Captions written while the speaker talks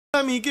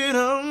Let me get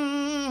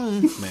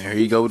Man, here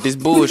you go with this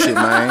bullshit,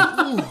 man.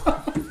 Ooh,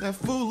 that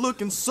food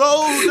looking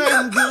so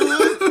damn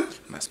good.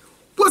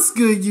 What's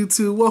good,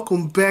 YouTube?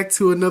 Welcome back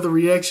to another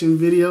reaction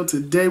video.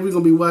 Today we're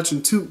gonna be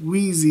watching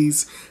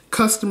Tutweezy's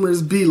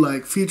 "Customers Be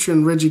Like"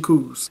 featuring Reggie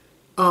Couz.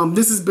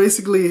 This is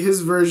basically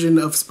his version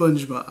of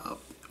SpongeBob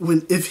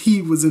if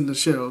he was in the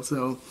show.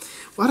 So,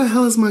 why the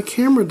hell is my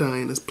camera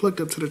dying? It's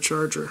plugged up to the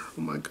charger.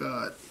 Oh my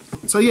god.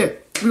 So yeah,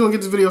 we're gonna get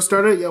this video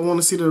started. Y'all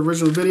want to see the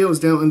original video? It's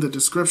down in the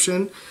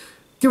description.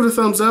 Give it a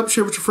thumbs up,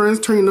 share with your friends,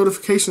 turn your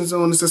notifications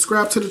on, and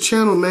subscribe to the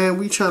channel, man.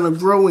 We trying to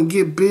grow and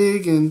get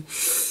big, and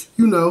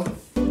you know.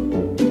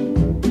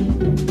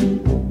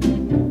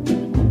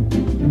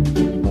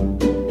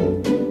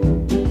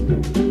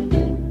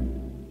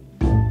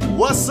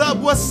 What's up?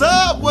 What's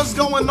up? What's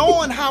going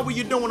on? How are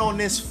you doing on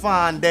this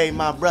fine day,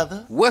 my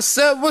brother? What's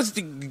up?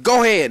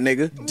 Go ahead,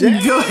 nigga.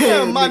 Damn, Go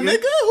ahead, my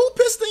nigga. Who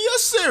pissed in your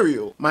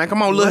cereal? Man,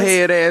 come on, little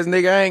head ass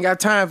nigga. I ain't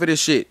got time for this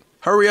shit.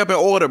 Hurry up and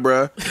order,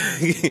 bruh.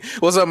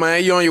 What's up,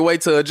 man? You on your way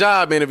to a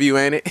job interview,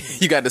 ain't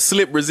it? You got the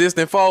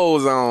slip-resistant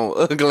folds on,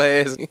 ugly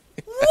ass.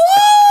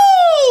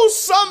 Woo!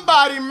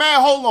 Somebody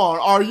mad. Hold on.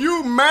 Are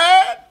you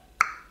mad?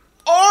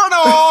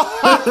 Order!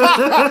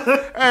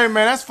 Hey,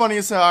 man, that's funny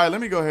as hell. All right,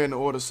 let me go ahead and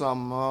order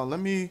something.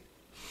 Let me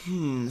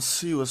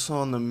see what's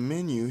on the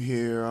menu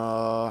here.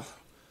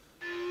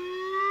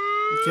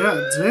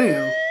 God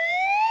damn.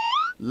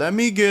 Let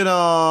me get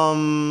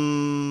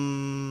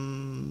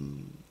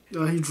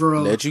Oh, he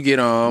drawing. Let you get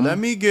Let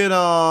me get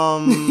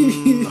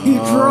He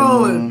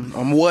drawing.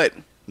 what?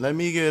 Let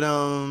me get hey,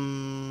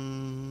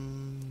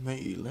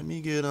 let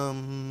me get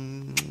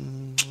 21.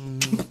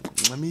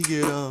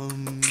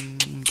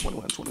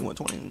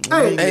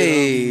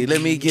 Hey,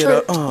 Let me get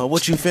a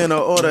what you finna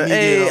order?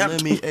 Hey,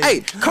 hey,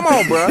 come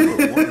on, bro.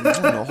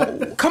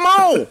 Come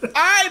on. All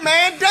right,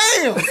 man.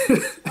 Damn.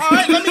 All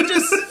right, let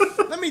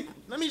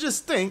me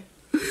just think,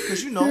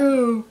 cause you know.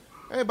 Yo.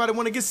 Everybody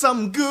want to get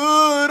something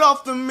good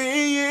off of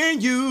me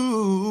and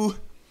you.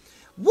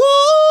 Woo,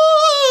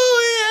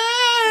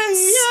 yeah,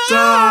 yeah.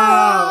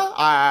 Stop.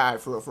 All right,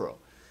 for real.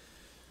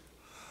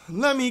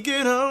 Let me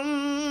get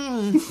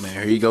Man,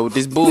 here you go with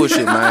this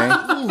bullshit, man.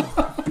 Ooh,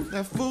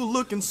 that food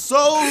looking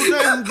so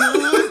damn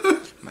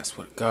good. I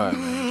swear to God,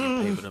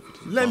 man.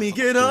 Let me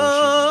get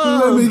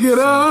Let me get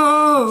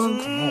on.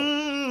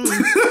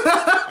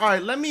 All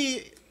right, let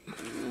me.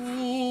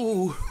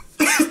 Ooh.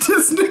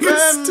 This nigga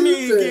Let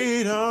me stupid.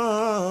 get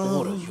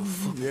on.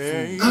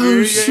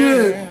 Oh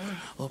shit.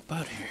 Up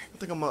out here. I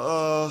think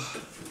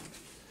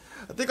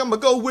I'm gonna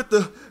go with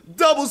the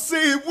double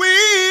seaweed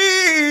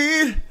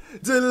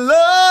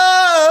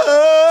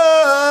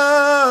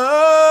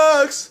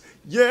deluxe.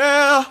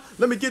 Yeah,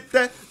 let me get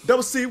that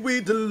double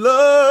seaweed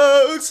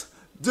deluxe.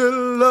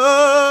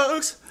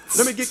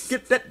 Let me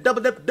get that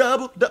double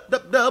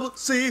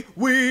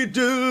seaweed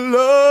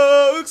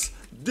deluxe.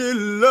 Yeah.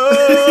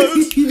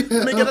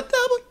 Let me get a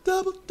double.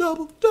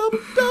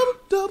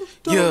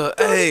 Yeah,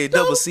 hey,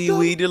 double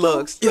seaweed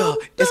deluxe. Yeah,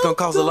 it's gonna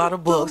cost a lot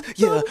of bucks.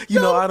 Yeah, you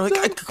know I don't.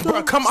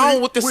 Bro, come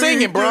on with the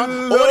singing, bro.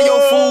 Order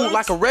your food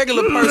like a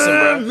regular person,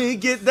 bro. Let me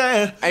get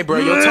that. Hey, bro,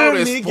 your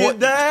total is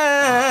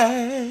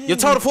your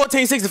total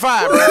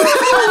 $14.65, bro.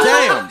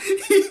 Damn.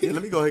 Yeah,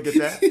 let me go ahead and get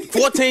that.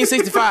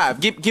 $14.65.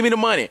 Give me the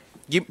money.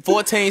 Give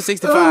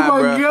 $14.65, Oh my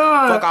bro.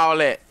 God. Fuck all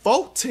that.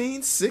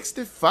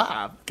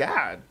 $14.65.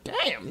 God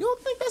damn. You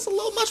don't think that's a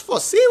little much for a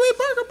seaweed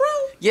burger, bro?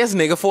 Yes,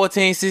 nigga,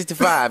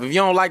 $14.65. If you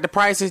don't like the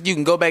prices, you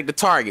can go back to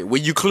Target,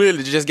 where you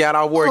clearly just got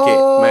off work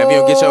at. Man, if you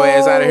don't get your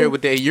ass out of here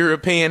with that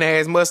European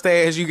ass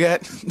mustache you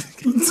got,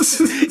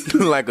 you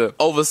like a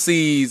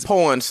overseas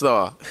porn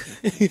star.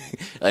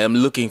 I am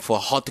looking for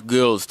hot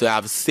girls to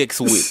have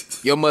sex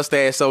with. Your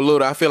mustache so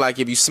little, I feel like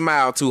if you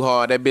smile too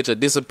hard, that bitch will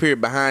disappear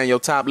behind your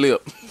top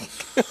lip.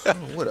 Oh,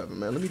 whatever,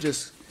 man. Let me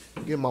just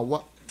get my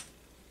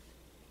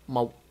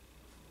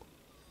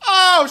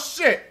Oh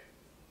shit!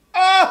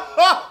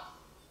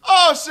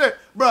 Oh shit,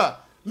 bruh.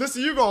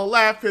 Listen, you're gonna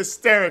laugh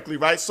hysterically,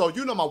 right? So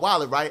you know my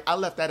wallet, right? I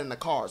left that in the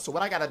car. So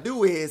what I gotta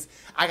do is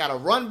I gotta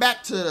run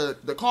back to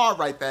the car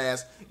right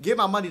fast, get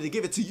my money to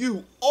give it to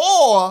you,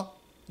 or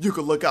you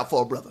could look out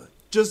for a brother.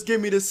 Just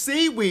give me the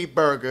seaweed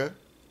burger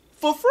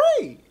for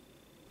free.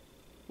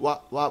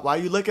 Why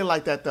you looking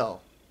like that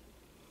though?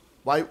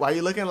 Why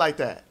you looking like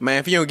that? Man,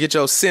 if you don't get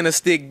your center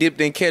stick dipped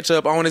in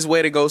ketchup on his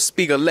way to go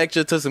speak a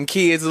lecture to some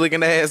kids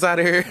looking ass out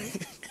of here.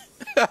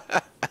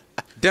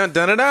 Dun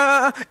dun dun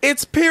dun!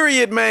 It's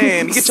period,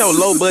 man. Get your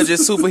low budget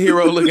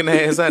superhero looking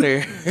ass out of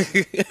here.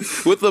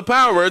 With the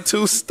power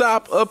to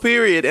stop a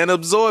period and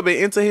absorb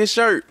it into his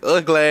shirt.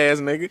 Ugly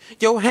ass nigga.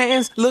 Your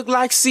hands look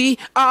like sea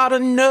otter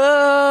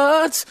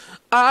nuts.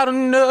 Otter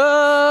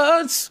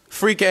nuts.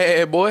 Freak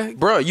ass boy.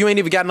 Bro, you ain't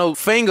even got no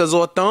fingers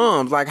or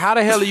thumbs. Like, how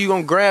the hell are you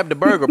gonna grab the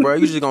burger, bro?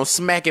 You just gonna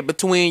smack it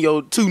between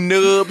your two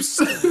nubs.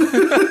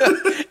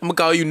 I'm gonna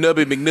call you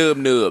Nubby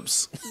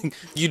McNub.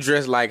 You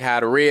dress like how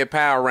the Red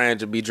Power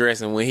Ranger be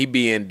dressing when he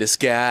be in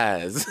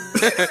disguise.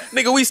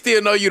 Nigga, we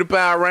still know you the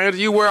Power Ranger.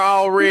 You wear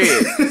all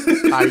red.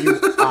 All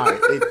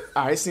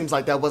right, it seems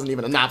like that wasn't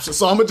even an option.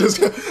 So I'm gonna just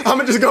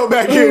go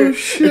back here and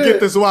get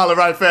this wallet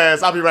right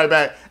fast. I'll be right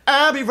back.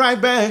 I'll be right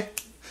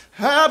back.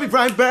 I'll be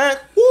right back.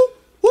 Woo,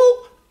 woo.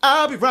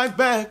 I'll be right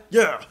back.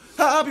 Yeah.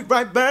 I'll be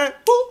right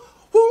back. Woo,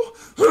 woo.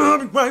 I'll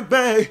be right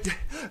back.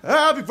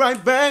 I'll be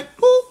right back.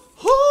 Woo,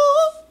 woo.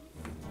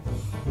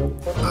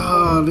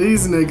 Oh,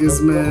 these niggas,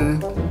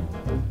 man.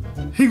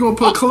 He gonna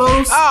put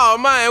close? Oh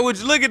man, would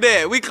you look at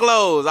that? We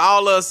close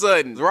all of a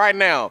sudden right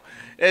now.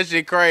 That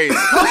shit crazy.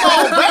 Come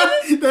on,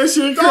 baby. That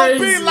shit Don't crazy.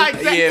 be like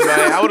that. Yeah,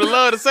 man. I would have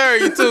loved to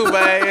serve you too,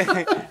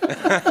 man.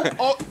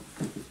 Oh,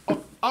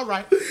 all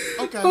right.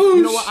 Okay. Oh,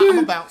 you know what? shit.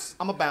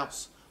 I'm a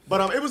bounce.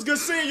 But it was good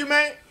seeing you,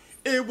 man.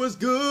 It was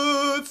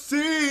good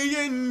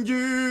seeing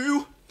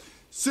you.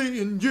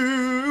 Seeing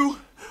you.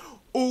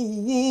 Ooh.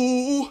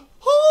 Ooh.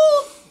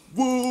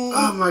 Woo.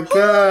 Oh my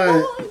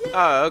god.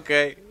 Oh,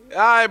 okay. All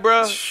right,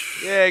 bro.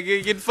 Yeah,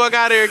 get the fuck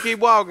out of here. Keep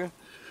walking.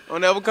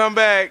 Don't ever come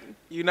back.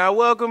 You're not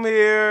welcome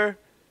here.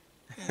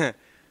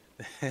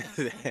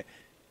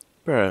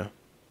 Bro,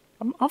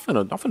 I'm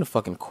finna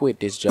fucking quit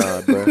this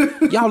job, bro.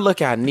 Y'all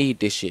lucky I need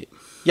this shit.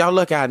 Y'all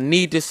lucky I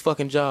need this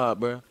fucking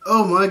job, bro.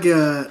 Oh my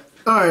god.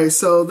 Alright,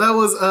 so that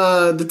was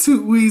the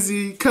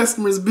Tutweezy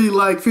Customers Be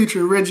Like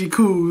featuring Reggie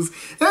Couz.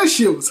 That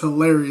shit was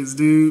hilarious,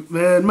 dude.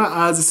 Man, my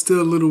eyes are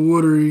still a little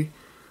watery.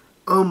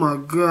 Oh my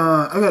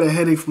god. I got a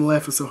headache from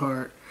laughing so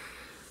hard.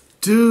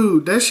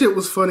 Dude, that shit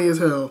was funny as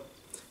hell.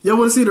 Y'all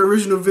want to see the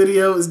original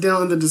video? It's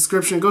down in the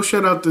description. Go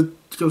subscribe to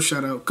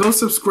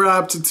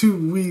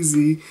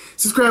Tutweezy.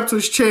 Subscribe to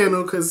his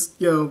channel, cause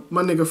yo,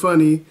 my nigga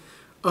funny.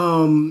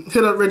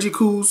 Hit up Reggie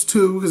Couz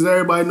too, cause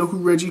everybody know who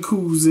Reggie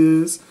Couz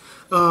is.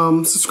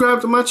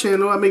 Subscribe to my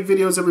channel. I make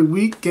videos every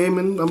week,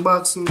 gaming,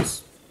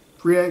 unboxings,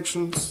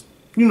 reactions,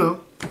 you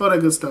know, all that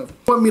good stuff.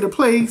 Want me to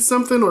play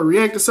something or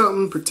react to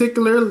something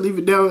particular? Leave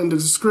it down in the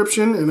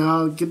description, and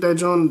I'll get that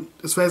done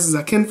as fast as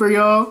I can for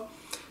y'all.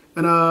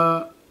 And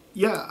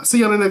yeah, see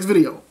you on the next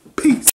video. Peace.